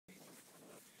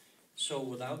So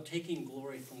without taking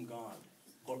glory from God,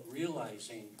 but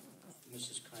realizing,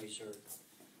 Mrs. Kaiser,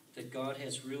 that God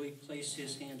has really placed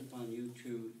his hand upon you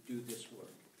to do this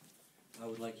work, I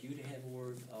would like you to have a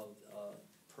word of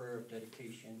prayer of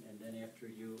dedication, and then after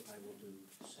you, I will do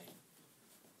the same.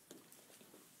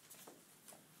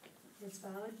 Yes,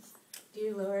 Father.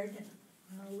 Dear Lord,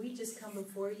 we just come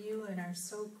before you and are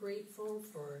so grateful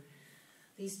for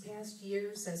these past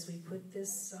years as we put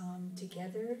this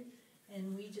together.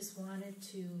 And we just wanted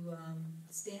to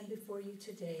stand before you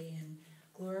today and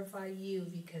glorify you,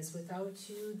 because without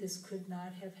you, this could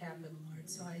not have happened, Lord.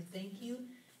 So I thank you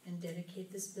and dedicate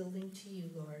this building to you,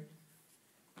 Lord.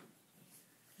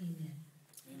 Amen.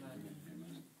 Amen.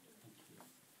 Amen. Thank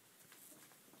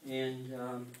you. And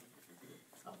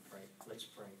I'll pray. Let's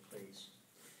pray, please.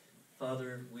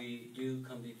 Father, we do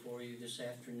come before you this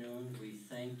afternoon. We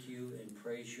thank you and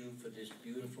praise you for this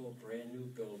beautiful brand new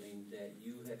building that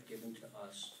you have given to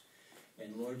us.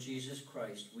 And Lord Jesus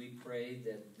Christ, we pray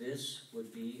that this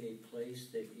would be a place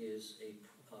that is a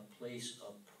place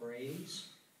of praise.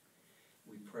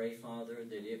 We pray, Father,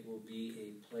 that it will be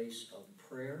a place of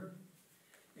prayer.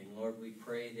 And Lord, we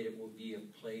pray that it will be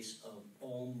a place of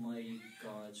Almighty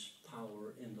God's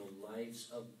power in the lives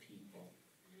of people.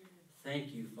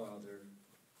 Thank you, Father.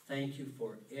 Thank you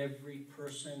for every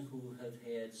person who have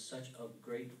had such a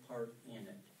great part in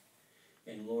it.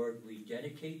 And Lord, we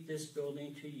dedicate this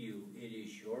building to you. It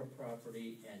is your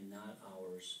property and not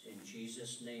ours. In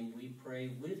Jesus' name we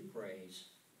pray with praise.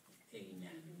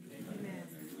 Amen. Amen.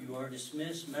 You are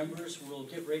dismissed. Members, we'll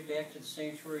get right back to the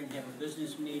sanctuary and have a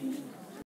business meeting.